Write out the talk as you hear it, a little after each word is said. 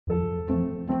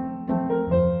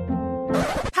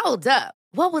Hold up.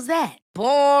 What was that?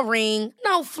 Boring.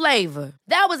 No flavor.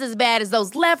 That was as bad as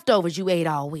those leftovers you ate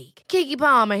all week. Keke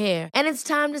Palmer here, and it's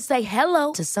time to say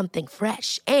hello to something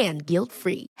fresh and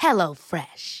guilt-free. Hello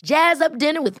Fresh. Jazz up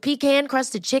dinner with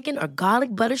pecan-crusted chicken or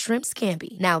garlic butter shrimp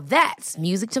scampi. Now that's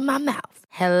music to my mouth.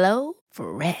 Hello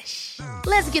Fresh.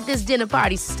 Let's get this dinner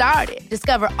party started.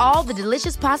 Discover all the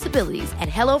delicious possibilities at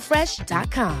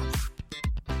hellofresh.com.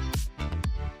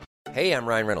 Hey, I'm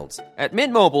Ryan Reynolds. At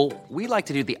Mint Mobile, we like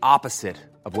to do the opposite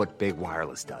of what Big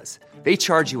Wireless does. They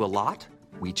charge you a lot,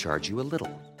 we charge you a little.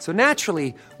 So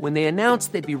naturally, when they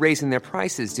announced they'd be raising their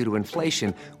prices due to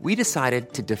inflation, we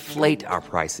decided to deflate our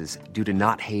prices due to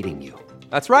not hating you.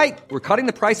 That's right. We're cutting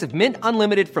the price of Mint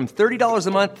Unlimited from $30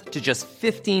 a month to just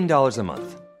 $15 a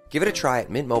month. Give it a try at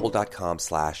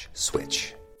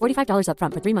mintmobile.com/switch. $45 up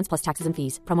front for 3 months plus taxes and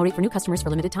fees. Promo rate for new customers for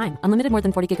limited time. Unlimited more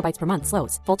than 40 gigabytes per month.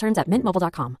 Slows full terms at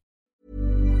mintmobile.com.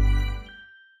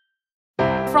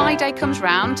 Friday comes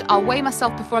round, I'll weigh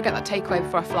myself before I get that takeaway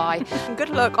before I fly. Good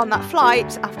luck on that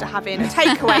flight after having a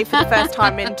takeaway for the first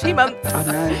time in 2 months. I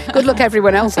know. Good luck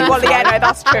everyone else. Well, yeah, no,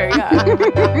 that's true, yeah.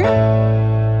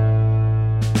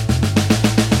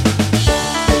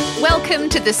 Welcome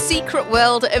to the secret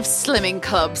world of slimming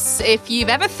clubs. If you've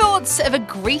ever thought of a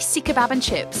greasy kebab and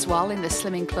chips while in the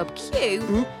slimming club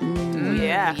queue,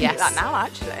 Yeah, yes, that now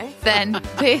actually. then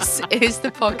this is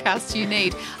the podcast you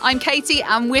need. I'm Katie,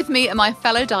 and with me are my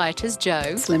fellow dieters,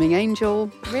 Joe. Slimming Angel.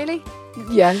 Really?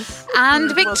 Yes. And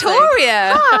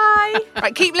Victoria. Hi.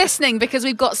 Right, keep listening because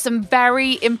we've got some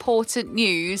very important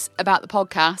news about the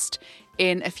podcast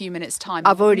in a few minutes' time.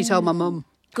 I've already told my mum.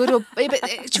 Good or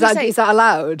Is that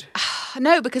allowed?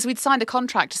 No, because we'd signed a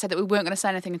contract to say that we weren't going to say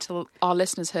anything until our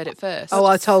listeners heard it first. Oh,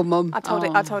 I told mum. I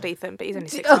told Ethan, but he's only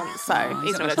 6 months, so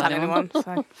he's not going to tell anyone.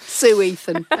 So. Sue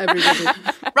Ethan, everybody.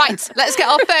 Right, let's get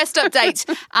our first update,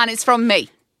 and it's from me.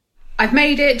 I've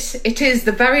made it. It is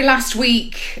the very last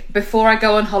week before I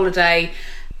go on holiday.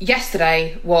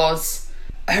 Yesterday was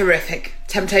horrific.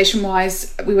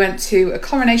 Temptation-wise, we went to a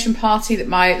coronation party that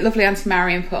my lovely Auntie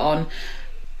Marion put on.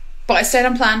 But I stayed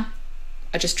on plan.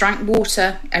 I just drank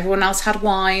water. Everyone else had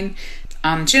wine.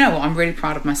 And do you know what? I'm really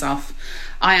proud of myself.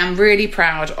 I am really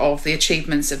proud of the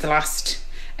achievements of the last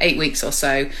 8 weeks or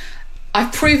so.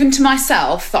 I've proven to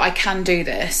myself that I can do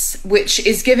this, which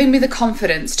is giving me the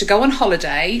confidence to go on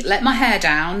holiday, let my hair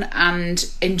down and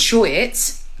enjoy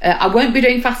it. I won't be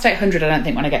doing Fast 800, I don't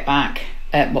think, when I get back.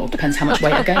 Well, it depends how much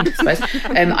weight I gained, I suppose.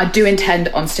 I do intend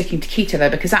on sticking to keto, though,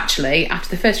 because actually, after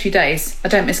the first few days, I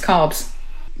don't miss carbs.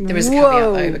 There is a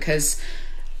caveat though, because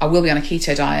I will be on a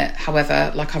keto diet.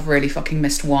 However, like, I've really fucking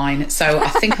missed wine. So I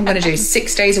think I'm going to do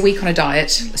 6 days a week on a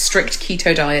diet, a strict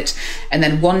keto diet, and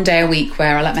then 1 day a week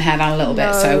where I let my hair down a little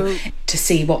bit. So to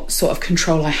see what sort of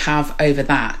control I have over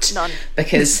that. None.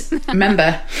 Because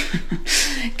remember,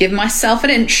 give myself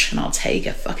an inch and I'll take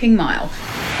a fucking mile.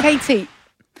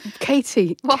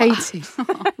 Katie,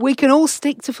 we can all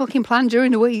stick to fucking plan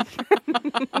during the week.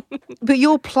 But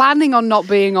you're planning on not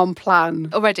being on plan.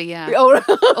 Already, yeah. Already.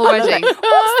 What's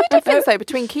the difference, though,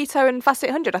 between keto and Fast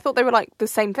 800? I thought they were, like, the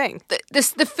same thing.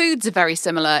 The foods are very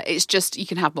similar. It's just you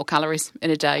can have more calories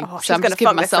in a day. Oh, so I'm just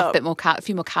giving myself a bit more, a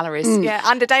few more calories. Yeah,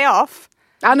 and a day off.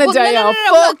 And a day off.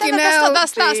 Fucking hell.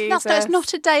 That's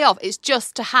not a day off. It's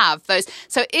just to have those.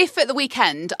 So if at the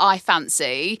weekend I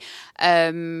fancy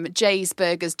Jay's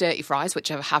Burgers Dirty Fries,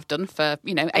 which I have done for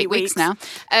 8 weeks now,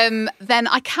 then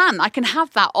I can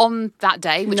have that on that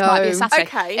day, which might be a Saturday.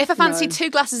 Okay. If I fancy 2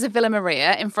 glasses of Villa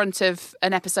Maria in front of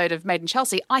an episode of Made in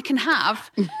Chelsea, I can have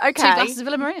 2 glasses of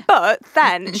Villa Maria. But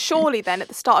then, surely then, at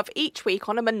the start of each week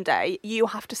on a Monday, you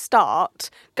have to start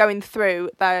going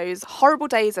through those horrible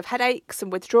days of headaches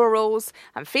and withdrawals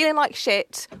and feeling like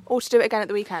shit, or to do it again at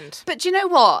the weekend. But do you know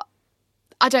what?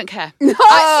 I don't care. Yes, you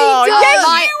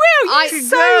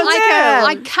will.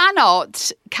 I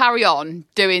cannot carry on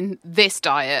doing this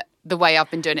diet the way I've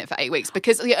been doing it for 8 weeks,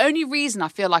 because the only reason I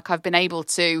feel like I've been able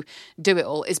to do it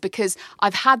all is because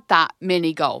I've had that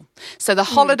mini goal. So the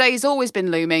holiday's always been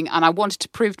looming, and I wanted to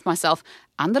prove to myself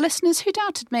and the listeners who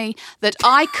doubted me that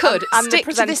I could stick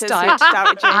to this diet,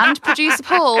 and producer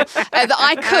Paul, that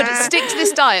I could stick to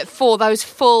this diet for those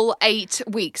full 8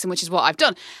 weeks, and which is what I've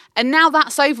done. And now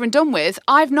that's over and done with,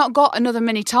 I've not got another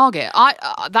mini target. What's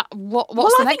the next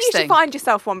thing? I think you should find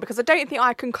yourself one, because I don't think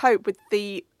I can cope with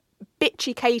the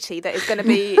bitchy Katie that is going to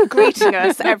be greeting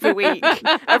us every week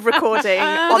of recording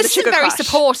on the Sugar very Crush.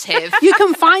 Supportive. You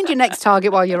can find your next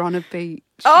target while you're on a beach.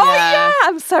 Oh yeah,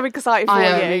 I'm so excited for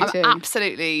you. I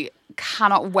absolutely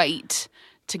cannot wait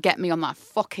to get me on that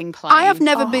fucking plane. I have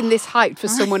never been this hyped for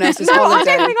someone else's No,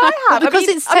 holiday. I don't think I have. Because I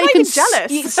mean, it's I'm not taken even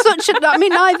jealous. It's such a. I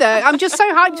mean, neither. I'm just so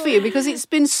hyped for you because it's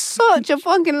been such a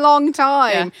fucking long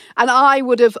time, and I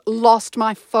would have lost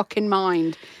my fucking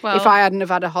mind if I hadn't have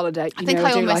had a holiday. I think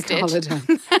I almost did.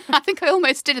 I think I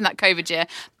almost did in that COVID year,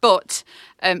 but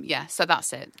so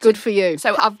that's it. Good for you.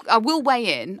 So I will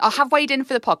weigh in. I have weighed in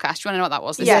for the podcast. Do you want to know what that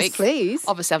was this Yes, week? please.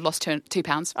 Obviously, I've lost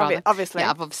 £2. Rather. Obviously.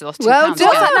 Yeah, I've obviously lost £2. Well done.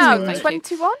 What's that now?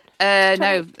 Thank you. 21?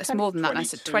 No, it's more than that. I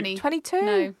said 22. 22?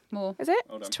 No, more. Is it?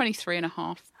 It's 23 and a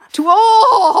half.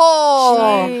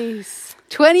 Oh! Jeez.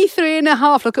 23 and a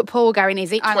half. Look at Paul going,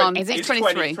 is it? Hang on, Is it It's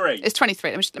 23? 23. It's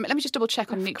 23. Let me just double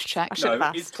check on NutriCheck. I should have No,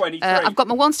 asked. it's 23. I've got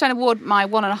my 1 stone award, my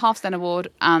 1.5 stone award,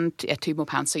 and £2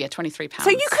 more. So yeah, £23. So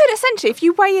you could essentially, if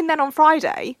you weigh in then on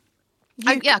Friday,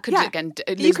 I could do it again.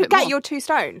 you lose a could bit get more. your 2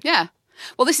 stone. Yeah.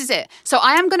 Well, this is it. So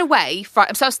I am going to weigh. So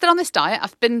I'm still on this diet.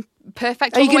 I've been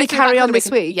perfect. Are all you the way going to through the carry back of on the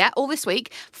this week? Yeah, all this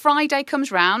week. Friday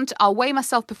comes round. I'll weigh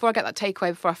myself before I get that takeaway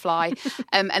before I fly,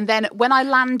 and then when I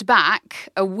land back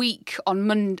a week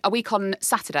on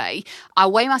Saturday,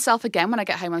 I'll weigh myself again when I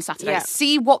get home on Saturday. Yeah.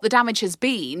 See what the damage has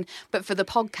been. But for the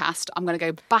podcast, I'm going to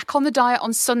go back on the diet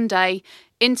on Sunday.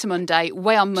 Into Monday,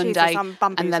 weigh on Monday, Jesus, I'm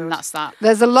and then bamboozled. that's that.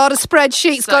 There's a lot of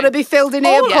spreadsheets So- got to be filled in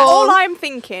here, All, Paul. all I'm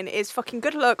thinking is fucking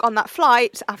good luck on that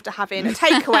flight after having a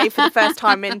takeaway for the first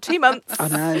time in 2 months. I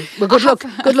know. Well, good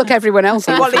luck, everyone else.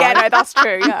 on the Well, yeah, flight. no, that's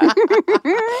true, yeah.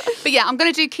 But yeah, I'm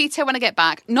going to do keto when I get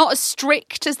back. Not as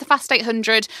strict as the Fast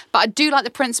 800, but I do like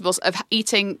the principles of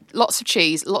eating lots of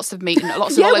cheese, lots of meat, and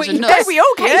lots of olives and nuts. we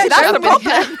all get it. That's the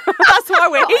problem. That's why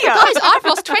we're here. Guys, I've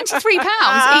lost 23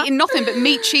 pounds eating nothing but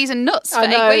meat, cheese, and nuts for I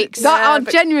know. 8 weeks. That are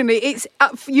genuinely, it's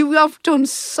you have done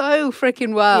so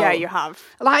freaking well. Yeah, you have.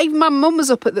 Like my mum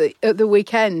was up at the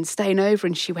weekend staying over,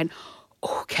 and she went,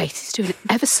 "Oh, Katie's doing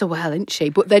ever so well, isn't she?"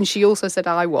 But then she also said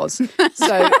I was,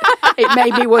 so it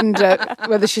made me wonder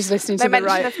whether she's listening No to the mention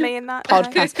right of me in that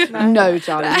podcast. No. No,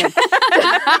 darling.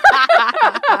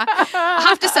 I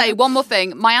have to say one more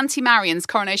thing. My Auntie Marion's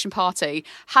coronation party,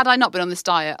 had I not been on this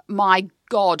diet, my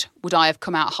God, would I have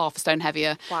come out half a stone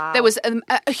heavier. Wow. There was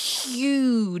a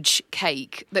huge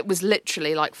cake that was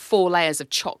literally like 4 layers of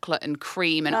chocolate and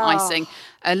cream and icing,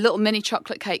 a little mini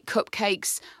chocolate cake,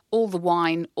 cupcakes, all the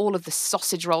wine, all of the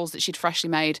sausage rolls that she'd freshly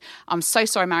made. I'm so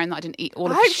sorry, Marion, that I didn't eat all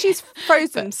I of hope it. she's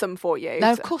frozen some for you.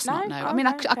 No, of course not. No, I mean,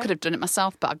 I Okay. could have done it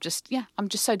myself, but I'm just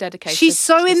so dedicated. She's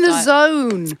so to this in the diet.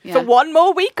 zone. Yeah. For 1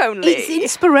 more week only. It's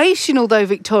inspirational, though,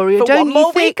 Victoria. For don't 1 you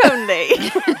more think? week only.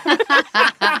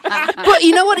 But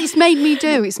you know what it's made me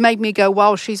do? It's made me go,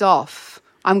 while she's off,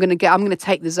 I'm going to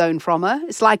take the zone from her.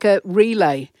 It's like a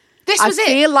relay. This was I it.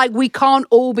 feel like we can't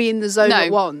all be in the zone No, at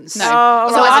once. no. So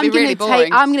Otherwise I'm it'd be really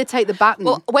boring. I'm going to take the baton.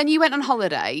 Well, when you went on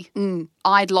holiday,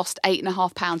 I'd lost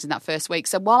 8.5 pounds in that first week.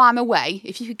 So while I'm away,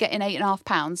 if you could get in 8.5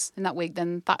 pounds in that week,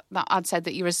 then that I'd say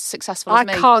that you're as successful I as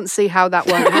me. can't see how that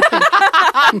won't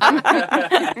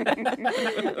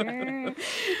happen.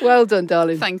 Well done,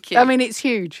 darling. Thank you. I mean, it's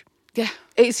huge. Yeah.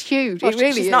 It's huge. Well, it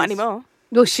really she's is. not anymore.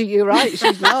 No, you're right.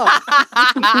 She's not.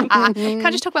 Can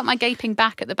I just talk about my gaping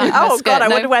back at the back of her Oh, skirt? God, I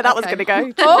No? wonder where that was Okay.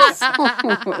 going to go.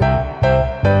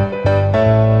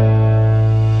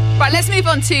 Right, let's move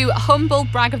on to humble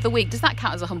brag of the week. Does that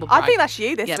count as a humble brag? I think that's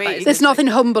you this Yeah, that week. is There's nothing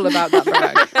humble about that,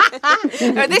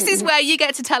 brag. This is where you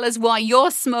get to tell us why you're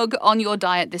smug on your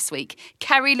diet this week.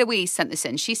 Kerry Louise sent this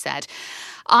in. She said,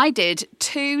 I did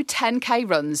 2 10k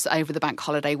runs over the bank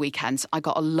holiday weekend. I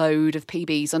got a load of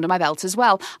PBs under my belt as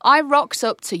well. I rocked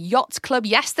up to Yacht Club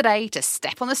yesterday to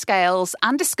step on the scales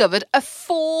and discovered a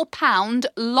 £4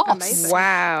 loss. Amazing.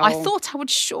 Wow. I thought I would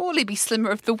surely be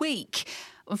slimmer of the week.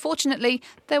 Unfortunately,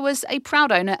 there was a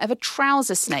proud owner of a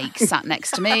trouser snake sat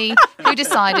next to me who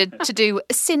decided to do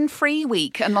a sin-free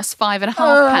week and lost 5.5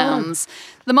 pounds.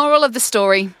 The moral of the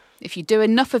story, if you do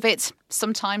enough of it,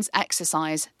 sometimes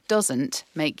exercise doesn't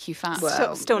make you fat.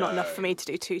 Still not enough for me to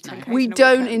do 2 10Ks. We in a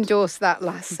don't weekend. endorse that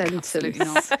last sentence. Absolutely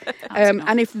not. Absolutely not.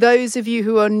 And if those of you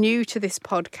who are new to this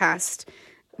podcast,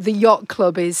 the Yacht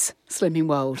Club is Slimming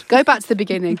World. Go back to the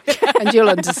beginning and you'll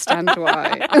understand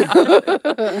why.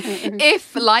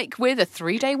 If, like with a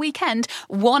 3-day weekend,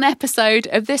 one episode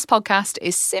of this podcast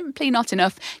is simply not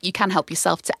enough, you can help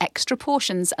yourself to extra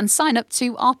portions and sign up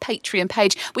to our Patreon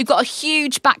page. We've got a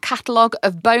huge back catalogue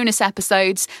of bonus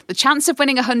episodes, the chance of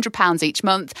winning £100 each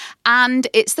month, and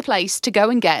it's the place to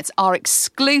go and get our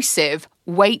exclusive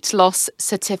weight loss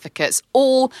certificates,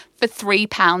 all for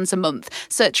 £3 a month.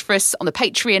 Search for us on the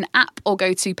Patreon app or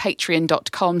go to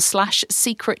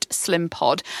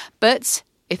patreon.com/secretslimpod. But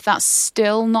if that's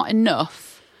still not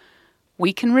enough,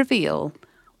 we can reveal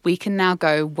we can now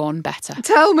go one better.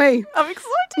 Tell me. I'm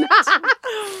excited.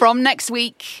 From next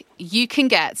week, you can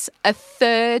get a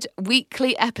third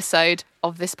weekly episode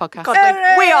of this podcast.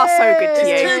 God, we are so good to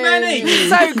you. Too many.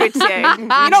 So good to you.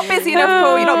 You're not busy enough,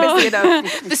 Paul. You're not busy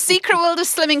enough. The Secret World of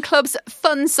Slimming Club's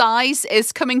Fun Size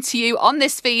is coming to you on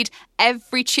this feed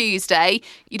every Tuesday.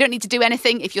 You don't need to do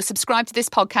anything. If you're subscribed to this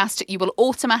podcast, you will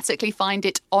automatically find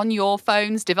it on your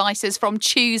phones, devices from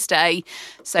Tuesday.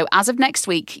 So as of next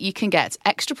week, you can get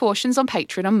extra portions on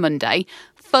Patreon on Monday,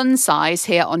 Fun Size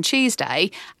here on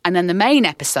Tuesday, and then the main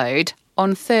episode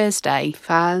on Thursday.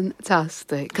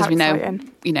 Fantastic. Because we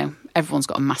know, everyone's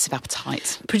got a massive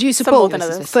appetite. Producer Some more Paul, than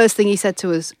others. first thing he said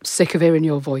to us, sick of hearing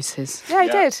your voices. Yeah, he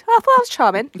did. Oh, I thought that was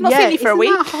charming. Not seen you for a week.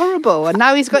 Isn't that horrible? And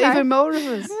now he's got even more of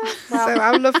us. So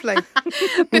how lovely.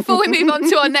 Before we move on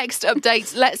to our next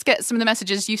update, let's get some of the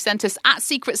messages you've sent us at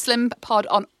Secret Slim Pod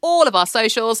on all of our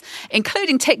socials,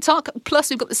 including TikTok. Plus,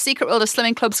 we've got the Secret World of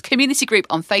Slimming Club's community group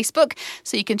on Facebook,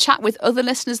 so you can chat with other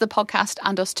listeners of the podcast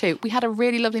and us too. We had a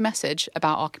really lovely message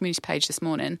about our community page this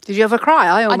morning. Did you have a cry?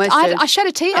 I almost did. I shed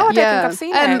a tear. Oh, I don't think I've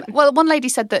seen it. Well, one lady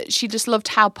said that she just loved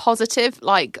how positive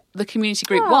the community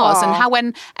group was, and how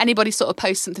when anybody sort of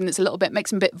posts something that's a little bit,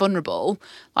 makes them a bit vulnerable,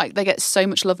 they get so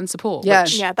much love and support. Yeah.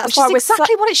 That's which why is we're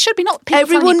exactly what it should be. Not people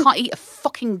telling you can't eat a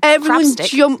fucking crab Everyone stick.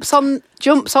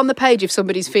 jumps on the page if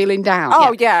somebody's feeling down.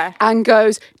 Oh, yeah. And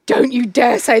goes, don't you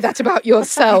dare say that about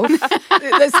yourself.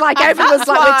 It's like everyone's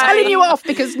like, we're telling you off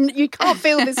because you can't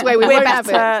feel this way. We We're won't have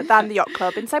it. better than the Yacht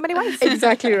Club in so many ways.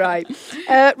 Exactly right.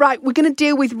 Right, we're going to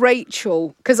deal with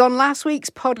Rachel because on last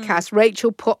week's podcast,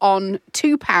 Rachel put on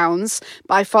 £2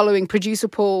 by following producer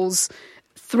Paul's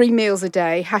 3 meals a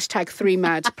day,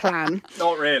 #3mad plan.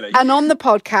 Not really. And on the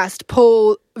podcast,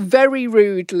 Paul very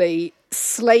rudely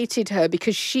slated her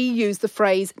because she used the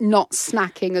phrase not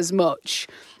snacking as much.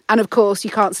 And of course,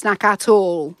 you can't snack at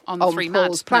all on Paul's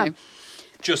 3mad plan. No.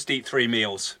 Just eat 3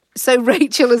 meals. So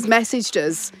Rachel has messaged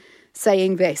us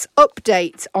saying this,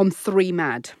 update on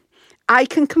 3mad. I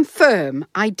can confirm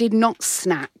I did not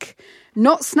snack.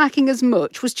 Not snacking as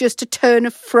much was just a turn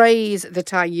of phrase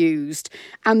that I used.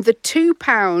 And the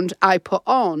 £2 I put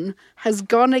on has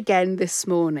gone again this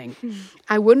morning.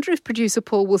 I wonder if producer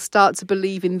Paul will start to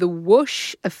believe in the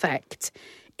whoosh effect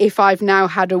if I've now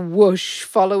had a whoosh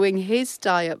following his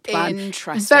diet plan.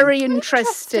 Interesting. Very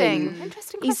interesting.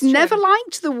 Interesting He's question. never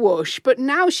liked the whoosh, but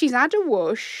now she's had a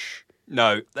whoosh.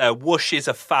 No, whoosh is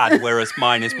a fad, whereas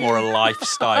mine is more a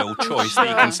lifestyle choice that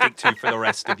you can stick to for the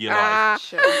rest of your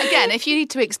life. Again, if you need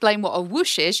to explain what a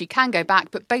whoosh is, you can go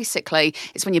back. But basically,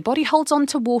 it's when your body holds on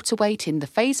to water weight in the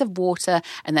phase of water,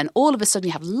 and then all of a sudden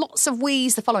you have lots of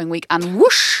wheeze the following week, and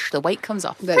whoosh, the weight comes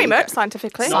off. Pretty much,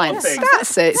 scientifically. Science. Not a thing.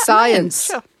 That's it, science.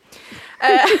 Sure.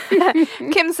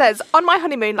 Kim says, on my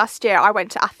honeymoon last year, I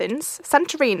went to Athens,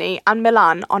 Santorini and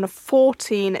Milan on a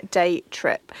 14-day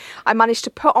trip. I managed to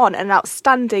put on an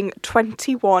outstanding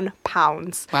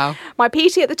 £21. Wow. My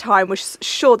PT at the time was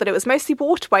sure that it was mostly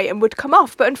water weight and would come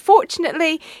off, but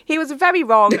unfortunately, he was very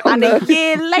wrong. And a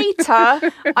year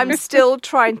later, I'm still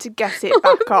trying to get it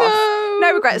back off.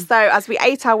 No regrets, though, as we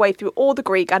ate our way through all the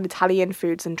Greek and Italian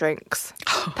foods and drinks.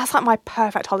 That's like my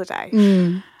perfect holiday.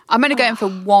 I'm only going for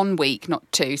 1 week, not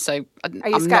 2. So Are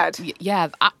you scared? Yeah,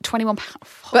 at £21.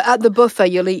 But at the buffet,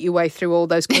 you'll eat your way through all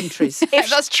those countries.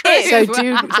 That's true. so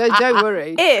don't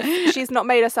worry. If she's not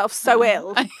made herself so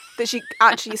ill that she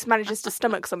actually manages to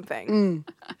stomach something.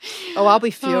 Oh, I'll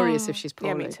be furious if she's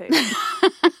Yeah, poorly. me too.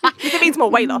 If it means more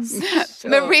weight loss.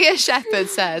 Maria Shepherd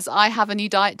says, I have a new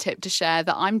diet tip to share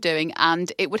that I'm doing,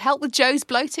 and it would help with Joe's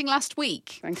bloating last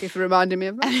week. Thank you for reminding me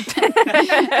of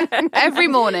that. Every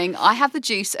morning, I have the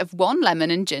juice of 1 lemon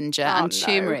and ginger and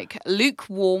turmeric,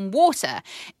 lukewarm water.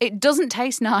 It doesn't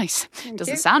taste nice. It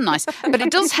doesn't sound nice, but it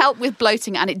does help with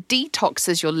bloating, and it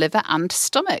detoxes your liver and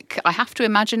stomach. I have to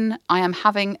imagine I am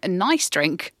having a nice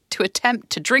drink to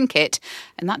attempt to drink it,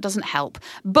 and that doesn't help.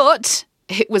 But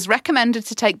it was recommended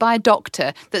to take by a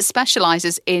doctor that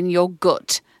specialises in your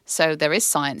gut. So there is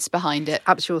science behind it.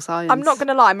 Actual science. I'm not going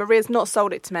to lie, Maria's not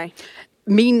sold it to me.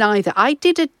 Me neither. I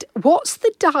did a... What's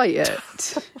the diet?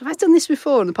 Have I done this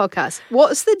before on the podcast?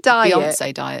 What's the diet?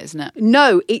 Beyonce diet, isn't it?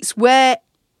 No, it's where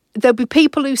there'll be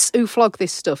people who flog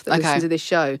this stuff that listen to this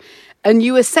show. And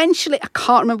you essentially... I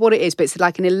can't remember what it is, but it's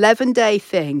like an 11-day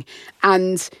thing.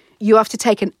 And you have to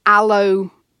take an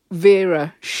aloe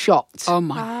vera shot. Oh,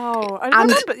 my. Oh, I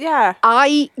remember, yeah.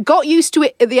 I got used to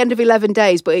it at the end of 11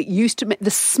 days, but it used to... The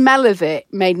smell of it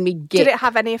made me git. Did it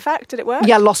have any effect? Did it work?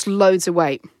 Yeah, I lost loads of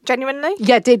weight. Genuinely?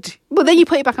 Yeah, it did. Well, then you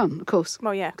put it back on, of course.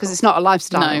 Well, yeah. Because it's not a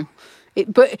lifestyle. No.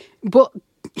 But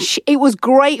it was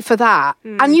great for that.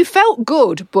 And you felt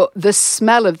good, but the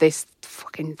smell of this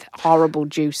fucking horrible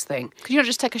juice thing. Could you not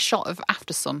just take a shot of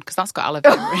After Sun? Because that's got aloe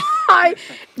vera in.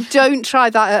 Don't try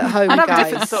that at home, I'd have guys. a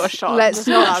different sort of shot. Let's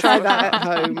not try that at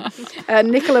home.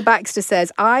 Nicola Baxter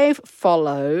says, I've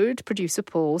followed producer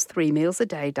Paul's 3 meals a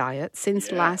day diet since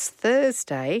last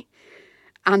Thursday,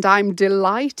 and I'm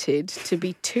delighted to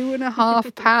be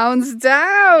 2.5 pounds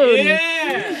down.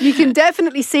 Yeah. You can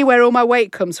definitely see where all my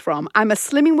weight comes from. I'm a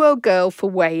Slimming World girl for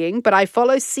weighing, but I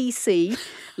follow CC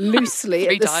loosely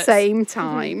at the same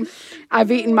time.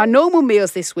 I've eaten my normal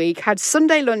meals this week, had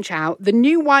Sunday lunch out, the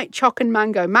new white choc and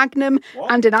mango magnum,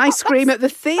 and an ice cream at the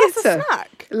theatre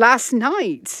last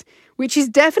night, which is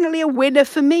definitely a winner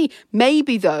for me.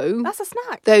 Maybe, though. That's a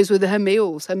snack. Those were her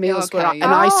meals. Her meals were an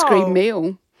ice cream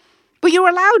meal. But you're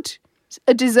allowed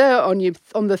a dessert on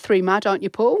the 3 Mad, aren't you,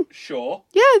 Paul? Sure.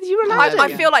 Yeah, you're allowed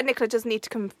I feel like Nicola does need to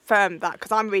confirm that,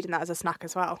 because I'm reading that as a snack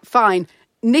as well. Fine.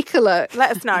 Nicola,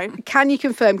 let us know. Can you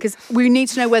confirm? Because we need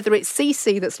to know whether it's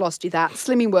CC that's lost you that,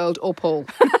 Slimming World, or Paul.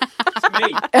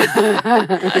 It's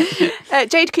me.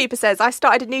 Jade Cooper says, I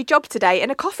started a new job today in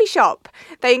a coffee shop.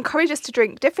 They encourage us to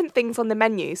drink different things on the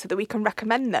menu so that we can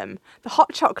recommend them. The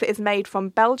hot chocolate is made from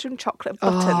Belgian chocolate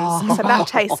buttons, so that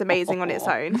tastes amazing on its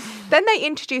own. Then they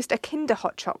introduced a Kinder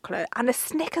hot chocolate and a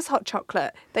Snickers hot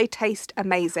chocolate. They taste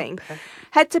amazing. Okay.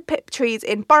 Head to Pip Trees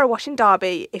in Boroughwash in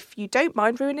Derby if you don't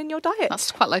mind ruining your diet.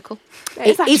 That's quite local.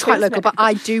 It is quite local, but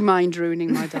I do mind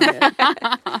ruining my diet.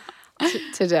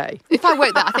 Today. If I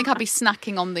worked that, I think I'd be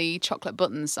snacking on the chocolate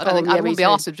buttons. I wouldn't be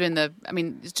arsed with doing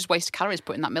it's just wasted calories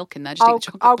putting that milk in there. I'll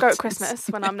go at Christmas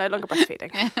when I'm no longer breastfeeding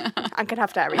and can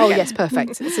have dairy. Oh, again. yes,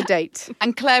 perfect. It's a date.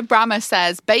 And Claire Brammer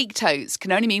says, baked oats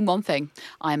can only mean one thing.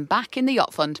 I'm back in the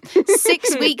yacht fund.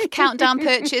 6-week countdown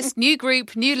purchase, new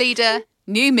group, new leader,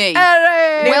 new me.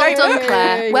 Well done,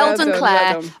 Claire. Well done,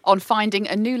 Claire, on finding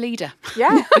a new leader.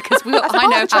 Yeah. Because I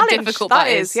know how difficult that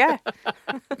is. Yeah.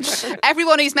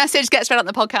 Everyone whose message gets read on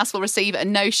the podcast will receive a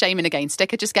No Shaming Again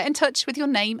sticker. Just get in touch with your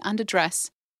name and address.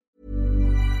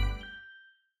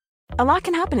 A lot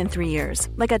can happen in 3 years,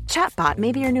 like a chatbot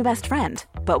may be your new best friend.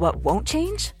 But what won't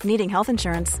change? Needing health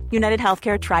insurance. United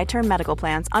Healthcare Tri-Term Medical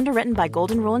Plans, underwritten by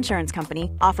Golden Rule Insurance Company,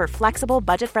 offer flexible,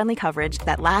 budget-friendly coverage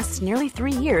that lasts nearly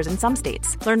 3 years in some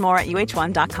states. Learn more at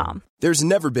uh1.com. There's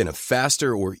never been a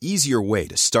faster or easier way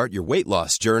to start your weight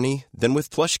loss journey than with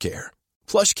PlushCare.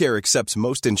 PlushCare accepts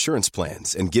most insurance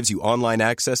plans and gives you online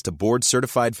access to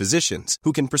board-certified physicians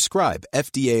who can prescribe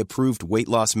FDA-approved weight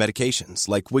loss medications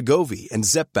like Wegovy and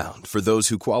Zepbound for those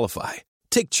who qualify.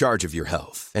 Take charge of your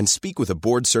health and speak with a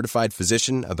board-certified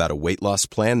physician about a weight loss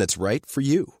plan that's right for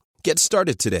you. Get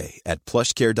started today at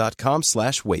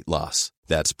plushcare.com/weight-loss.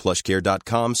 That's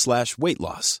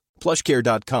plushcare.com/weight-loss.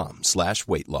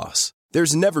 plushcare.com/weight-loss.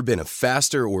 There's never been a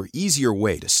faster or easier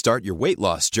way to start your weight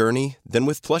loss journey than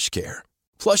with PlushCare.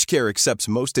 PlushCare accepts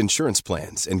most insurance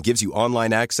plans and gives you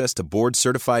online access to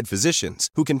board-certified physicians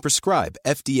who can prescribe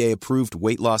FDA-approved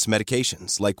weight loss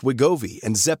medications like Wegovy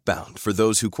and Zepbound for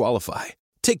those who qualify.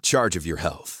 Take charge of your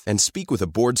health and speak with a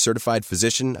board-certified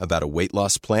physician about a weight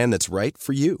loss plan that's right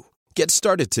for you. Get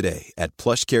started today at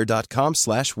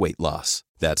plushcare.com/weight-loss.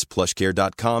 That's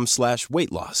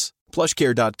plushcare.com/weight-loss.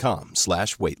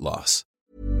 plushcare.com/weight-loss.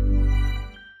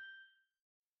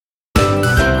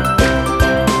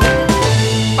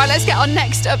 Right, let's get on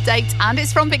next update, and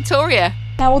it's from Victoria.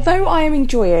 Now, although I am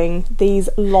enjoying these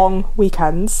long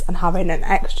weekends and having an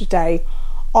extra day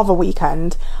of a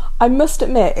weekend, I must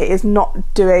admit it is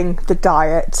not doing the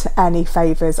diet any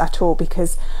favours at all,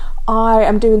 because I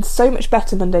am doing so much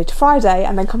better Monday to Friday,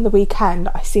 and then come the weekend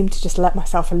I seem to just let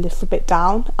myself a little bit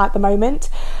down at the moment.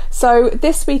 So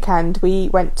this weekend we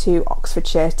went to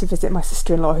Oxfordshire to visit my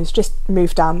sister-in-law who's just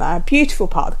moved down there. Beautiful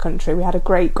part of the country. We had a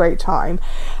great time,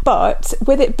 but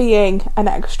with it being an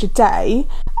extra day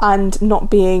and not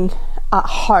being at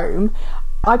home,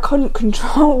 I couldn't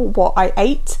control what I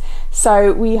ate.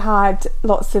 So we had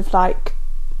lots of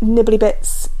nibbly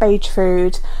bits, beige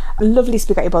food, lovely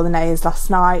spaghetti bolognese last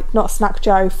night, not Snack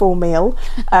Joe full meal,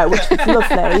 which was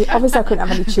lovely. Obviously I couldn't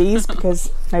have any cheese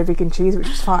because no vegan cheese, which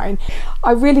was fine.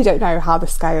 I really don't know how the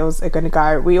scales are going to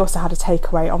go. We also had a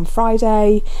takeaway on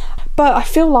Friday, but I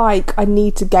feel like I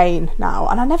need to gain now,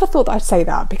 and I never thought that I'd say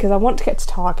that because I want to get to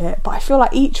target, but I feel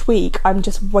like each week I'm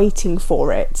just waiting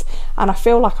for it, and I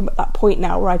feel like I'm at that point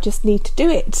now where I just need to do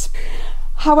it.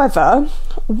 However,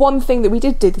 one thing that we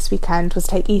did do this weekend was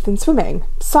take Ethan swimming.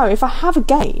 So if I have a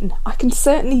gain, I can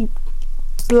certainly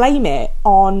blame it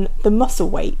on the muscle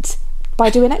weight by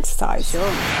doing exercise. Sure.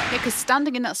 Yeah, because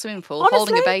standing in that swimming pool, Honestly,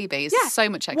 holding a baby is so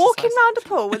much exercise. Walking around a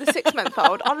pool with a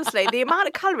 6-month-old, honestly, the amount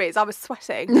of calories I was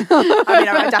sweating. I mean,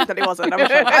 I definitely wasn't. I'm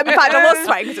sure. In fact, I was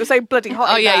sweating because it was so bloody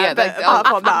hot. But apart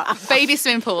from that, baby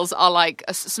swimming pools are like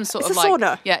some sort it's of a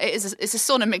sauna. Yeah, it's a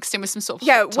sauna mixed in with some sort of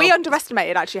yeah. hot We tub.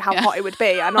 underestimated actually how hot it would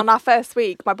be, and on our first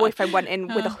week, my boyfriend went in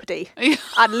with a hoodie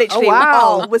and literally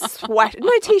was sweating.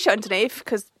 No t-shirt underneath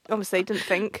because obviously didn't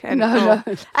think. And, No.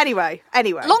 Anyway.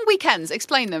 Long weekends,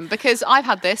 explain them, because I've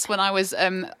had this when I was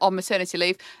on maternity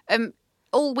leave.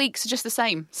 All weeks are just the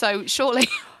same, so shortly.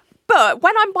 But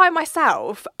when I'm by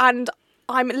myself and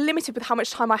I'm limited with how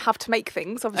much time I have to make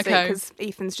things, obviously, because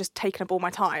Ethan's just taken up all my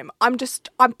time.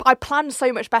 I plan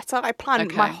so much better. I plan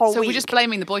my whole week. So we're just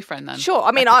blaming the boyfriend then? Sure.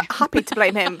 I mean, I'm happy to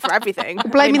blame him for everything.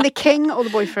 Blaming the king or the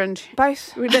boyfriend?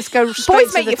 Both. Let's go straight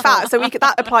Boys make you fat, so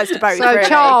that applies to both. So really.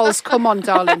 Charles, come on,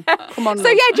 darling. Come on. So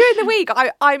yeah, during the week,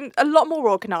 I'm a lot more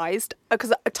organised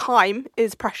because time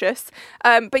is precious.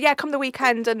 But yeah, come the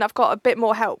weekend and I've got a bit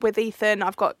more help with Ethan.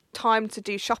 I've got time to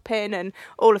do shopping and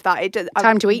all of that.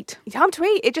 Time to eat.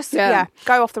 It just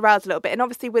go off the rails a little bit. And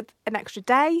obviously with an extra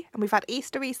day, and we've had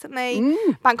Easter recently.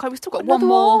 Bank holiday, we've still got one another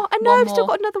more. I know, One we've still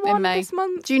more got another in one May. this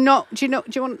month. Do you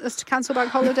want us to cancel bank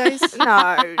holidays? No.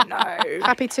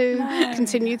 Happy to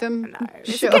continue them. No,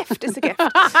 it's Sure. a gift. It's a gift.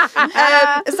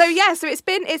 So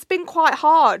it's been quite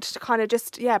hard to kind of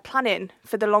just planning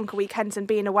for the longer weekends and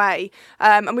being away.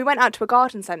 And we went out to a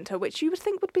garden centre, which you would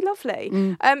think would be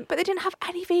lovely, but they didn't have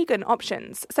any vegan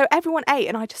options. So everyone ate,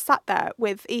 and I just sat there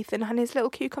with Ethan and his little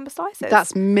cucumber slices.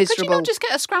 That's miserable. Could you not just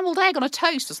get a scrambled egg on a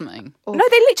toast or something? No,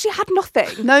 they literally had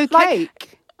nothing. No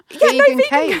cake. No vegan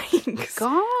cake. cakes.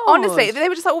 God. Honestly, they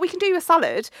were just like, well, we can do a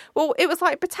salad. Well, it was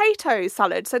like potato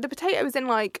salad. So the potato was in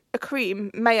like a cream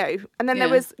mayo, and then there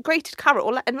was grated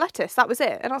carrot and lettuce. That was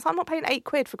it. And I was like, I'm not paying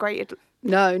 £8 for grated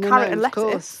carrot and lettuce.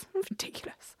 Course.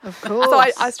 Ridiculous. Of course. So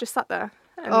I just sat there.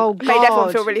 And made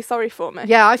everyone feel really sorry for me.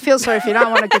 Yeah, I feel sorry for you. I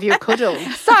want to give you a cuddle.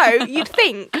 So you'd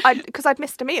think, because I'd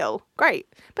missed a meal, great.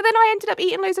 But then I ended up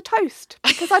eating loads of toast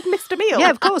because I'd missed a meal.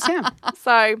 Yeah, of course, yeah.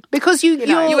 So because you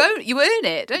earn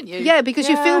it, don't you? Yeah, because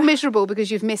you feel miserable because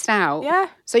you've missed out. Yeah.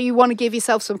 So you want to give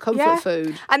yourself some comfort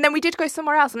food. And then we did go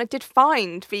somewhere else, and I did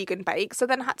find vegan bake. So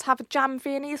then I had to have a jam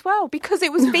vienney as well because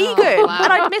it was vegan,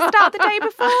 and I'd missed out the day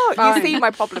before. Fine. You see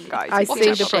my problem, guys. I see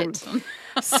the problem.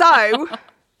 So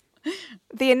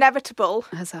the inevitable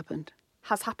has happened.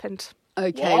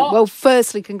 Okay. What? Well,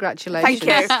 firstly, congratulations.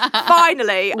 Thank you.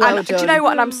 Finally. Well and do done. you know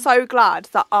what? And I'm so glad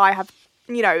that I have,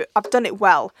 I've done it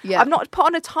well. Yeah. I've not put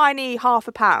on a tiny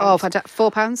 £0.5. Oh,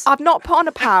 £4? I've not put on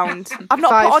 £1. I've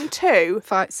not put on 2.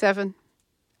 5, 7.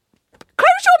 Close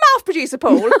your mouth, producer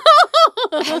Paul.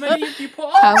 How many have you put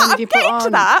on? How many have you put getting on? to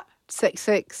that.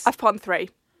 6. I've put on 3.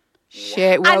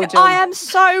 Shit, well and done. I am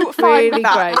so fine Really with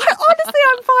that. great. Honestly,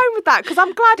 I'm fine with that because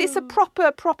I'm glad it's a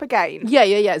proper gain. Yeah,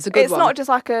 it's a good It's one. not just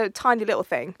like a tiny little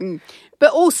thing.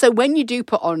 But also, when you do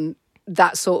put on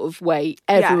that sort of weight,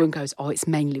 everyone goes, oh, it's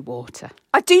mainly water.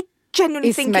 I do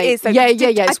genuinely think it is. Though, Yeah, because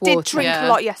it's I did water. drink a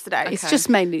lot yesterday. It's just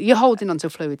mainly, you're holding onto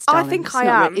fluids, I darling. think It's I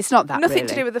not am. It's not that Nothing really.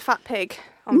 to do with the fat pig.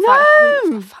 No. It's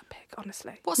not a fat pig,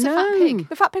 honestly. What's the fat pig?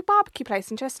 The fat pig barbecue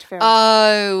place in Chesterfield.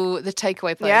 Oh, the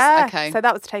takeaway place. Yeah. Okay. So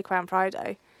that was the takeaway on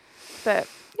Friday. But,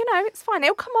 it's fine.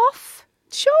 It'll come off.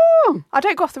 Sure. I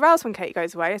don't go off the rails when Kate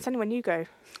goes away. It's only when you go.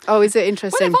 Oh, is it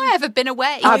interesting? When have I ever been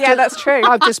away? That's true.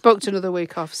 I've just booked another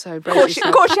week off, so Of course you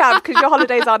have, because your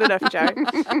holidays aren't enough, Joe.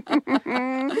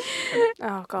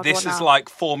 Oh, God. This what is now? like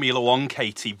Formula One,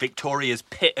 Katie. Victoria's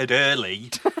pitted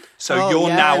early, so Oh, you're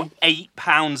yeah. now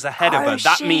 £8 ahead of Oh, her.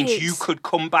 That means shit. you could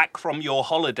come back from your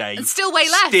holiday And still weigh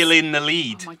less. still in the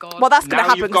lead. Oh my God. Well, that's going to Now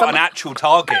happen. you've got an actual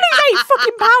target.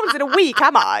 £8 in a week,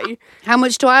 am I? How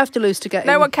much do I have to lose to get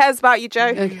No in? one cares about you, Joe.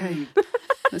 Okay.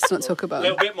 Let's not talk A about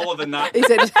little it. bit more than that. Is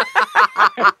it?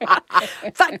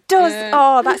 That does.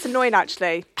 Oh, that's annoying,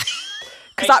 actually.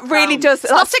 Because that really does.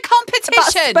 It's not a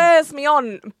competition. That spurs me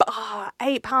on. But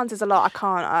 £8 is a lot.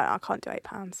 I can't do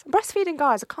 £8. Breastfeeding,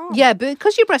 guys, I can't. Yeah, but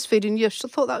because you're breastfeeding, you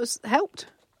thought that was helped.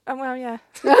 Oh, well, yeah.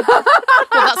 Well,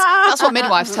 that's what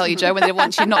midwives tell you, Joe, when they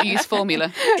want you not to use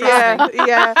formula. Yeah.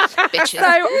 Bitches.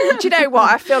 So, do you know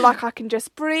what? I feel like I can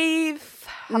just breathe.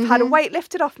 I've had a weight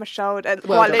lifted off my shoulder.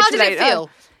 Well done. How did it feel?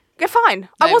 Yeah, fine.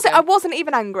 No, I wasn't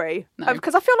even angry No.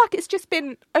 because I feel like it's just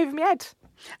been over my head.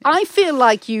 I feel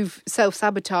like you've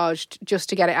self-sabotaged just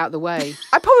to get it out of the way.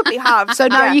 I probably have. So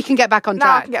now you can get back on track.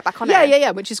 Now I can get back on it.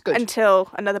 Yeah, which is good. Until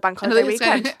another bank holiday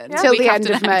weekend. Until the end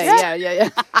of May. Yeah.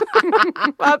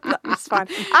 Well, that's fine.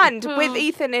 And with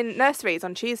Ethan in nurseries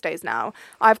on Tuesdays now,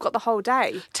 I've got the whole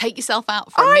day. Take yourself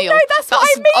out for a meal. I know, that's what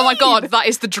I mean. Oh my God, that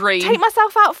is the dream. Take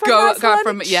myself out for a nice go lunch,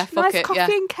 from fuck nice it, coffee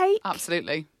and cake.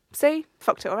 Absolutely. See,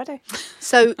 fucked it already.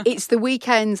 So it's the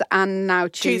weekends and now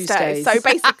Tuesdays. So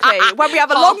basically, when we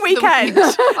have a long weekend,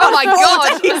 oh my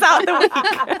God, days out the week.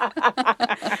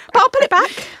 But I'll put it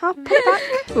back.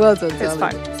 Well done, It's darling.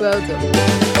 fine. Well done.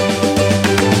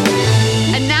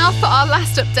 And now for our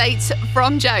last update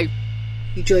from Joe.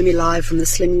 You join me live from the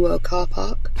Slimming World car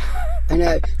park. I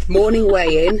know. Morning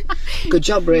weigh-in. Good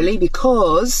job, really,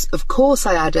 because, of course,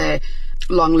 I had a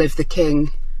Long Live the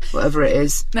King, whatever it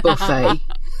is, buffet.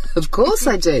 Of course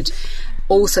I did.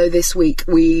 Also this week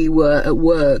we were at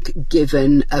work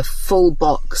given a full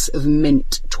box of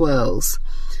mint twirls.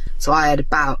 So I had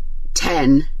about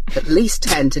 10, at least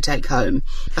 10 to take home.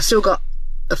 I've still got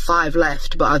a 5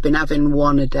 left, but I've been having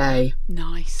 1 a day.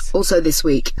 Nice. Also this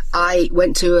week I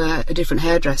went to a different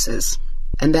hairdresser's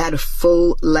and they had a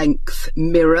full length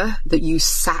mirror that you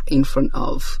sat in front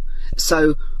of.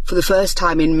 So for the first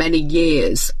time in many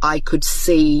years I could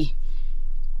see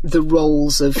the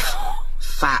rolls of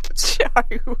fat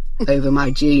over my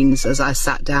jeans as I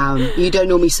sat down. You don't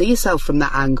normally see yourself from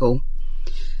that angle.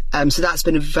 So that's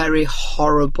been a very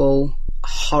horrible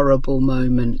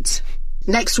moment.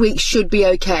 Next week should be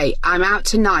okay. I'm out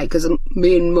tonight because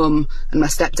me and Mum and my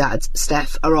stepdad,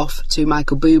 Steph, are off to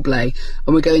Michael Bublé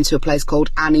and we're going to a place called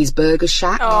Annie's Burger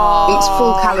Shack. Aww. It's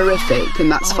full calorific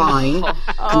and that's fine.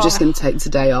 I'm just going to take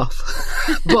today off.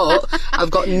 But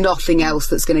I've got nothing else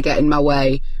that's going to get in my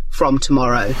way from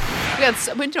tomorrow. We had,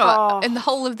 in the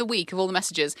whole of the week of all the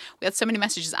messages, we had so many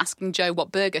messages asking Jo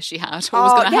what burger she had or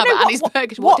was going to have at Annie's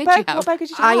Burger. What did you have? What burger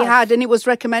did you I have? had, and it was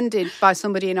recommended by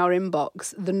somebody in our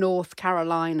inbox, the North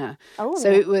Carolina. Oh.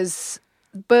 So it was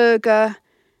burger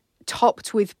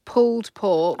topped with pulled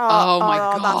pork. Oh my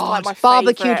That's God. like my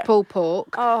barbecued favourite. pulled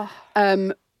pork.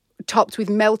 Topped with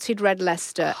melted red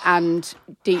Leicester and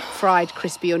deep fried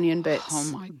crispy onion bits.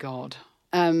 Oh my God.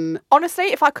 Honestly,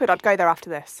 if I could, I'd go there after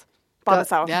this by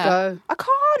myself. Yeah. Go. I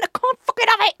can't fucking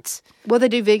have it. Well, they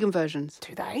do vegan versions.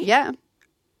 Do they? Yeah.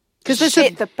 Because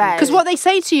Shit the bed. Because what they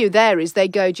say to you there is they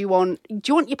go, do you want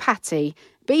your patty,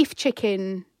 beef,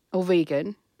 chicken, or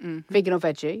vegan? Vegan or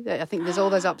veggie? I think there's all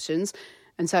those options.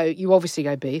 And so you obviously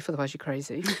go beef, otherwise you're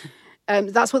crazy.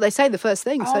 That's what they say the first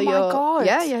thing. Oh so my God.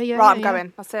 Yeah. Right, I'm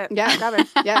going. That's it. Yeah, I'm going.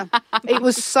 yeah. It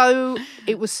was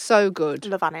so good.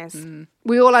 Love Annie's.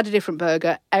 We all had a different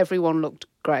burger. Everyone looked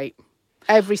great.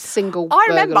 Every single I burger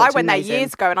remember I looked went there amazing.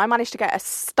 years ago and I managed to get a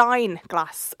Stein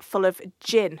glass full of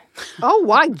gin. Oh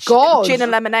my God. Gin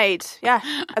and lemonade. Yeah.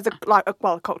 As a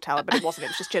cocktail, but it wasn't. It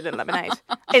was just gin and lemonade.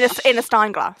 In a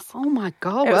Stein glass. Oh my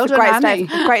God. It Well was the done, Annie.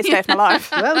 greatest day of my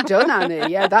life. Well done,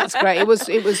 Annie. Yeah, that's great. It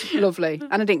was lovely.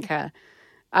 And I didn't care.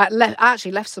 I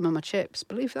actually left some of my chips,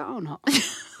 believe that or not.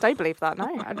 Don't believe that, no.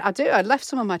 I do. I left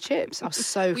some of my chips. I was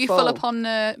so Were you full. full upon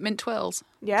mint twirls?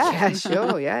 Yeah. Yeah,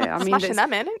 sure, yeah. I mean, Smashing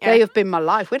them in, didn't you? they have been my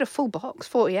life. We had a full box,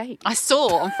 48. I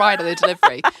saw on Friday the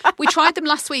delivery. We tried them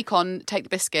last week on Take the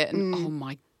Biscuit and oh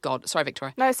my God. Sorry,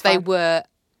 Victoria. No, it's They fine. were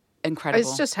incredible.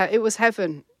 It's just, it was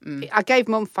heaven. I gave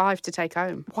Mum 5 to take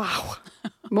home. Wow.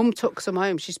 Mum took some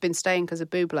home. She's been staying because of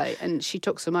Bublé, and she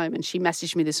took some home, and she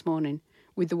messaged me this morning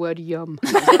with the word yum.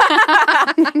 You're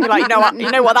like, you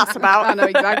know what that's about. I know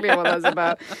exactly what that's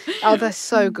about. Oh, they're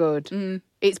so good.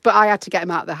 But I had to get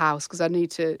them out of the house because I need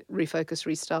to refocus,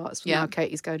 restart. So now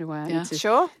Katie's going away. I need to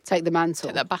Sure. take the mantle.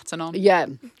 Take that baton on. Yeah.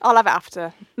 I'll have it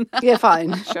after. Yeah,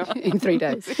 fine. Sure. In 3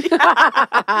 days.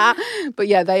 But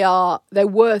yeah, they're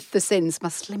worth the sins. My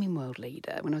Slimming World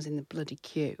leader, when I was in the bloody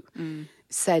queue,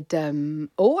 said,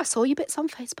 I saw your bits on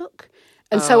Facebook.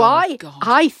 And so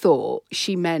I thought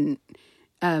she meant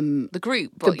The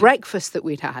group? the breakfast that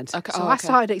we'd had. Okay. So Oh, I okay.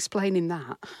 started explaining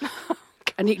that.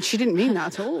 And she didn't mean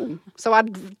that at all. So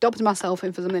I'd dubbed myself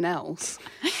in for something else.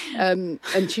 And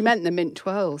she meant the mint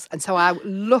twirls. And so I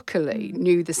luckily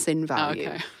knew the sin value.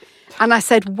 Okay. And I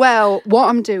said, well, what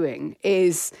I'm doing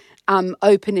is I'm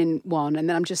opening one and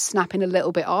then I'm just snapping a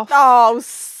little bit off. Oh,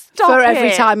 stop for it.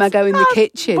 every time I go in the That's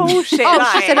kitchen. bullshit, Oh,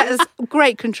 that she said is. that was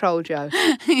great control, Jo.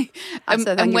 I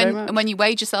said, "Thank you very much." And when you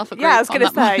weighed yourself a group Yeah, I was on going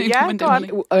to that say, yeah, Monday go on.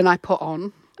 morning. And I put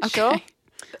on Sure.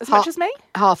 As much as me?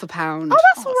 half a pound. Oh,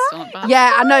 that's all It's right. not bad.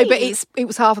 Yeah, I know, but it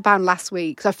was half a pound last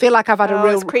week. So I feel like I've had a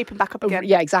real It's creeping back up again.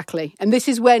 Yeah, exactly. And this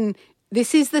is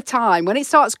the time when it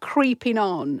starts creeping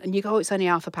on and you go, oh, it's only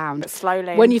half a pound. But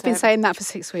slowly, When you've isn't been it? saying that for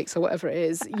 6 weeks or whatever it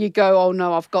is, you go, oh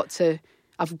no, I've got to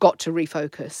I've got to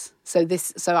refocus.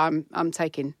 So I'm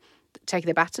taking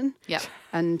the baton. Yeah.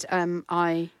 And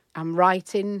I am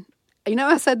writing. You know,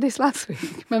 I said this last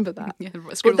week. Remember that? Yeah,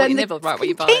 scribble what you nibble, right where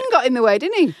you buy King it. got in the way,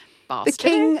 didn't he? Bastard. The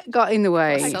king got in the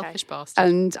way. Selfish bastard.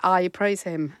 And I praise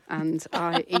him, and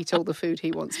I eat all the food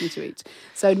he wants me to eat.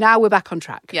 So now we're back on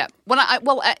track. Yeah.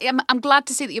 I'm glad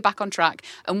to see that you're back on track.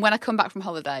 And when I come back from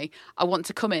holiday, I want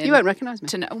to come in. You won't recognise me.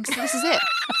 To know, this is it.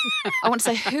 I want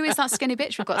to say, who is that skinny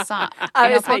bitch we've got sat in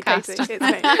It's our me, podcast? Katie. It's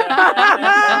me.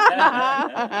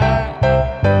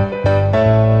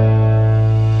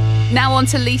 Now on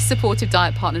to least supportive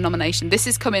diet partner nomination. This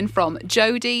is coming from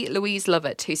Jodie Louise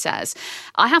Lovett, who says,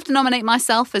 I have to nominate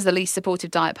myself as the least supportive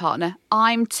diet partner.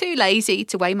 I'm too lazy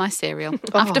to weigh my cereal.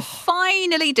 After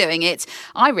finally doing it,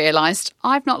 I realised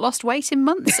I've not lost weight in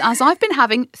months, as I've been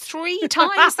having 3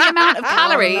 times the amount of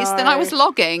calories that I was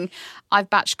logging. I've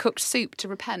batch cooked soup to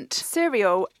repent.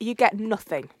 Cereal, you get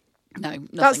nothing. No, nothing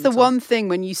That's the at all. one thing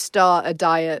when you start a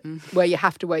diet where you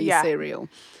have to weigh your cereal,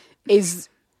 is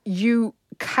you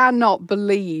cannot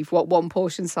believe what one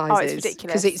portion size it's is.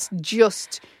 ridiculous.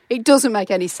 Because it doesn't make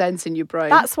any sense in your brain.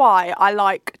 That's why I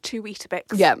like 2 Weetabix.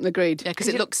 Yeah, agreed. Yeah, because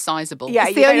it looks sizable. Yeah, It's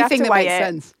you the don't only have thing to that weigh makes it,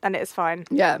 sense. and it's fine.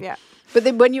 Yeah. But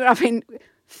then when you're having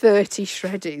 30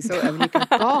 shreddies or whatever, you go,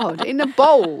 God, in a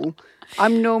bowl,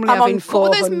 I'm normally having 400. What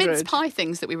were those mince pie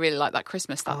things that we really liked that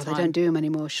Christmas that time? They don't do them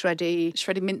anymore. Shredded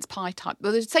mince pie type.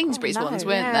 Well, there's Sainsbury's ones,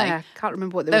 weren't Yeah, they? can't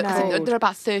remember what they were called. They're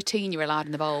about 13 you're allowed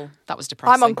in the bowl. That was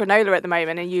depressing. I'm on granola at the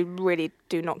moment, and you really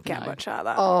do not get much out of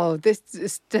that. Oh, this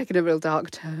is taking a real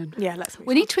dark turn. Yeah, let's move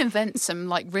We need to invent some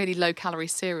like really low calorie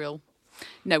cereal.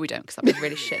 No, we don't, because that'd be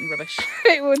really shit and rubbish.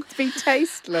 It would be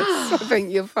tasteless. I think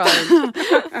you'll find.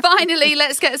 Finally,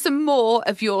 let's get some more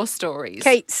of your stories.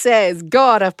 Kate says,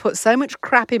 God, I've put so much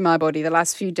crap in my body the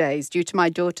last few days due to my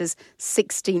daughter's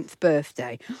 16th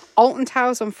birthday. Alton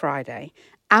Towers on Friday,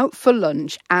 out for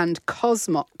lunch, and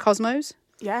Cosmos?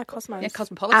 Yeah, Cosmos. Yeah,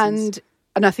 Cosmopolitans.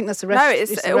 And I think that's a No,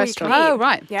 it's a all you restaurant. can eat. Oh,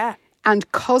 right. Yeah.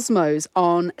 And Cosmos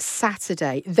on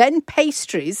Saturday. Then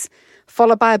pastries,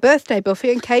 followed by a birthday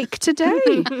buffet and cake today.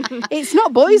 It's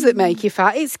not boys that make you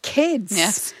fat, it's kids.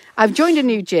 Yes. I've joined a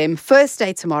new gym, first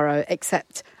day tomorrow,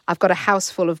 except I've got a house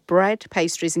full of bread,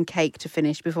 pastries and cake to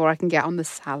finish before I can get on the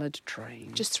salad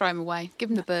train. Just throw them away. Give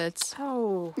them the birds.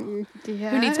 Oh. Yeah.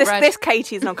 Who needs This, bread? this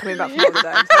Katie's not coming back from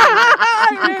holiday.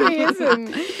 It really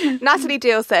isn't. Natalie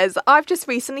Deal says, I've just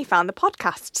recently found the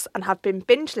podcasts and have been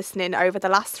binge listening over the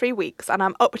last 3 weeks, and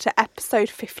I'm up to episode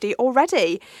 50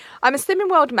 already. I'm a Slimming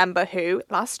World member who,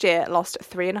 last year, lost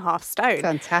 3.5 stone.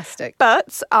 Fantastic.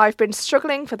 But I've been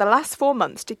struggling for the last 4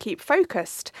 months to keep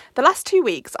focused. The last 2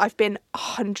 weeks, I've been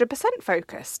 100%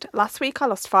 focused. Last week, I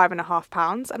lost 5.5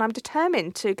 pounds, and I'm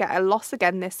determined to get a loss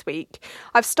again this week.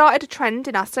 I've started a trend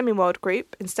in our Slimming World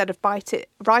group. Instead of bite it,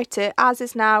 write it, as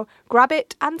is now grab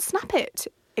it and snap it.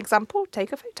 Example,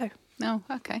 take a photo. Oh,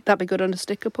 okay. That'd be good on a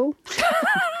sticker, Paul.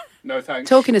 No thanks.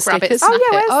 Talking of Grab it, stickers. snap Oh,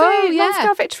 yeah, where's Oh, the yeah.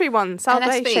 Non-Scale Victory one? Salve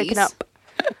NSVs. shaken up.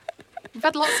 We've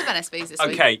had lots of NSVs this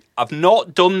week. Okay, I've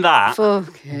not done that.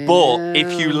 Fucking But if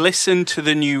hell. you listen to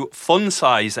the new Fun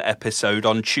Size episode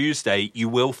on Tuesday, you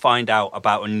will find out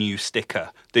about a new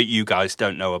sticker that you guys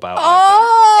don't know about.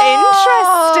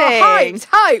 Interesting.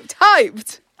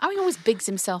 Hyped. Oh, he always bigs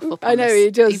himself up. I on know, this, he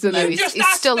does, even doesn't though he? Just he's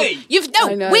ask still. me.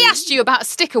 I know. We asked you about a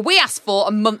sticker we asked for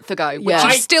a month ago, which Yeah.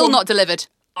 you've still not delivered.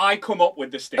 I come up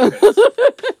with the stickers.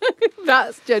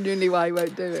 That's genuinely why he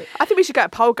won't do it. I think we should get a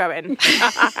poll going.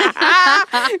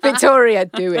 Victoria,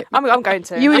 do it. I'm going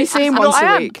to. You only see him once I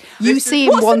a am. week. You see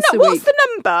him once a What's week. the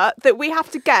number that we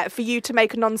have to get for you to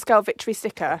make a non-scale victory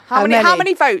sticker? How How many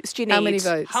many votes do you need? How many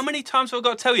votes? How many times have I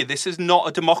got to tell you this is not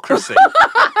a democracy?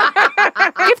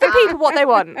 Give the people what they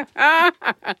want.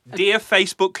 Dear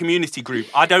Facebook community group,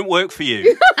 I don't work for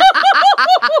you.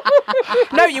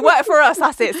 No, you work for us.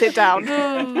 That's it. Sit down.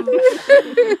 And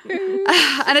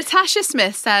Natasha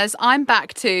Smith says, I'm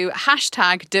back to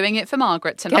hashtag doing it for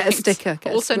Margaret tonight. Get a sticker.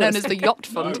 Get a also known as the Yacht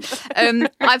Fund.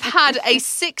 I've had a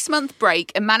 6-month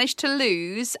break and managed to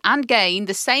lose and gain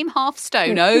the same half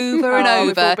stone over and Oh,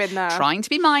 we've all over, been there. trying to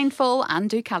be mindful and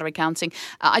do calorie counting.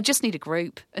 I just need a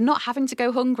group and not having to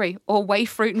go hungry or weigh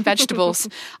fruit and vegetables.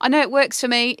 I know it works for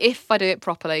me if I do it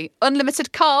properly.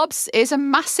 Unlimited carbs is a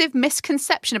massive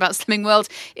misconception about Slimming World.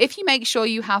 If you make sure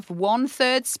you have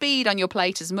 1/3 speed on your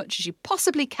plate as much as you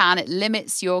possibly can, it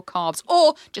limits your carbs.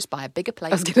 Or just buy a bigger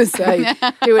plate. I was going to say,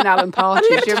 do an Alan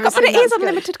Partridge. You ever But seen it that is sketch?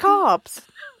 unlimited carbs.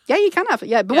 Yeah, you can have it.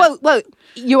 Yeah, but well,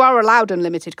 you are allowed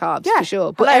unlimited carbs Yeah. for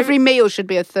sure. But Hello. every meal should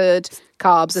be a third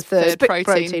carbs, a third Third protein,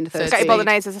 protein, a third third Spaghetti speed.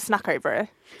 bolognese as a snack over it.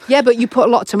 Yeah, but you put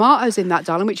a lot of tomatoes in that,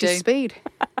 darling, which Do. is speed.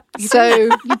 So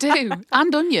You do.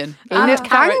 And onion. And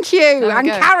carrot. thank you. There we And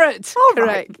go. carrot.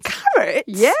 Correct. Carrot?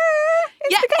 Yeah.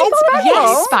 Yeah, spaghetti spag bowl?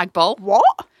 yes, spag bowl. What?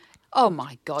 Oh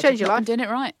my God. Change you've your not been life. doing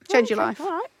it right. Change your life. All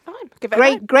right, fine. Give it a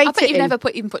go. Great I bet you've it in. never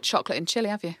even put chocolate in chili,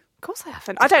 have you? Of course I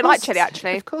haven't. I don't like chili,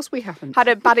 actually. Of course we haven't. Had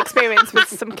a bad experience with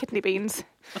some kidney beans.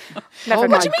 Never Oh again.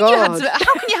 my What do you mean God.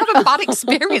 how can you have a bad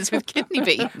experience with kidney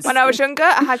beans? When I was younger,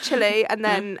 I had chili and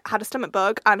then had a stomach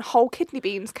bug and whole kidney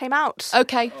beans came out.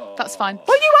 Okay, that's fine.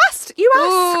 Well, you asked.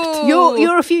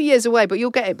 You're a few years away, but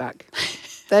you'll get it back.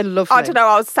 They're lovely. I don't know,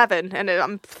 I was 7 and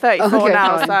I'm 34 Okay,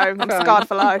 now, fine. so I'm Fine. scarred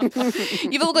for life.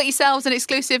 You've all got yourselves an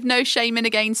exclusive No Shame in a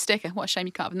Gain sticker. What a shame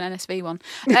you can't have an NSV one.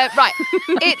 Right,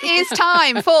 it is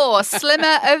time for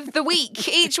Slimmer of the Week.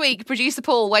 Each week, producer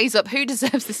Paul weighs up who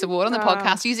deserves this award on the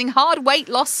podcast using hard weight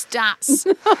loss stats.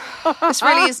 This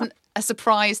really isn't a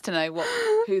surprise to know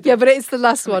who the... Yeah, but it's the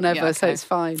last one ever, Yeah, so okay. it's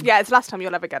fine. Yeah, it's the last time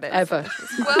you'll ever get it. Ever.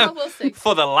 Well, we'll see.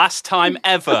 For the last time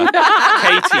ever,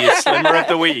 Katie is Slimmer of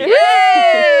the Week.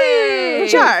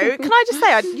 Joe, can I just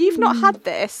say, you've not had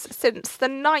this since the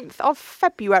 9th of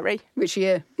February. Which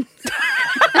year?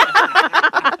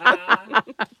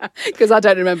 Because I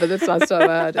don't remember the last time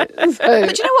I had it. So,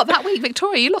 But you know what? That week,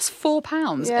 Victoria, you lost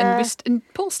 £4 Yeah. and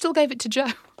Paul still gave it to Joe.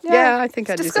 yeah, I think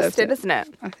I It's deserved disgusting, it. isn't it?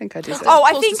 I think I deserved Oh,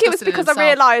 I Paul's think it was disgusted in because I himself.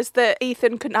 realised that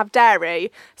Ethan couldn't have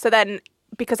dairy, so then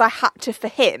because I had to for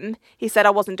him, he said I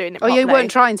wasn't doing it Oh, properly. you weren't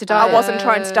trying to diet. I wasn't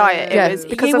trying to diet. It was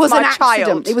because it of was my an accident.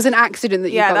 child. It was an accident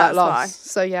that you Yeah, got that that's loss. why.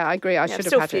 So yeah, I agree. I I'm should have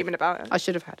still had fuming it. about it. I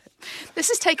should have had it. This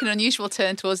has taken an unusual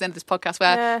turn towards the end of this podcast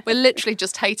where we're literally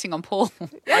just hating on Paul.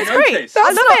 That's great. noticed.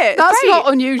 I love it. That's Great.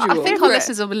 not unusual. I think our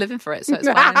listeners will be living for it, so it's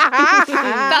fine.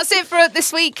 That's it for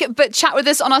this week, but chat with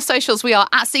us on our socials. We are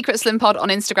at Secret Slim Pod on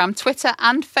Instagram, Twitter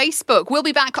and Facebook. We'll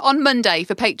be back on Monday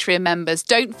for Patreon members.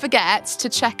 Don't forget to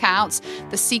check out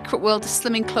the Secret World of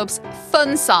Slimming Club's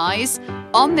Fun Size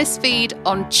on this feed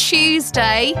on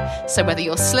Tuesday. So whether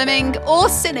you're slimming or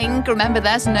sinning, remember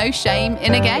there's no shame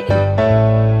in a game.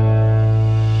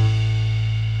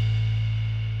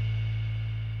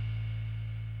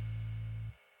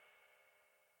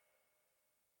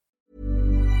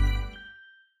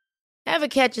 Ever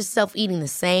catch yourself eating the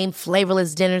same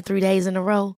flavorless dinner 3 days in a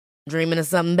row? Dreaming of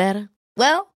something better?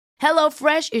 Well,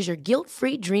 HelloFresh is your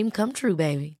guilt-free dream come true,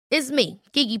 baby. It's me,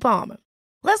 Keke Palmer.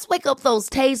 Let's wake up those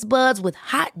taste buds with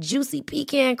hot, juicy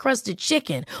pecan-crusted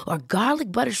chicken or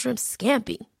garlic butter shrimp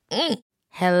scampi.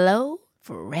 Hello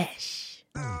Fresh.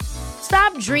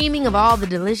 Stop dreaming of all the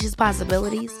delicious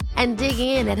possibilities and dig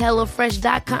in at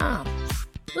HelloFresh.com.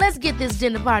 Let's get this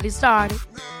dinner party started.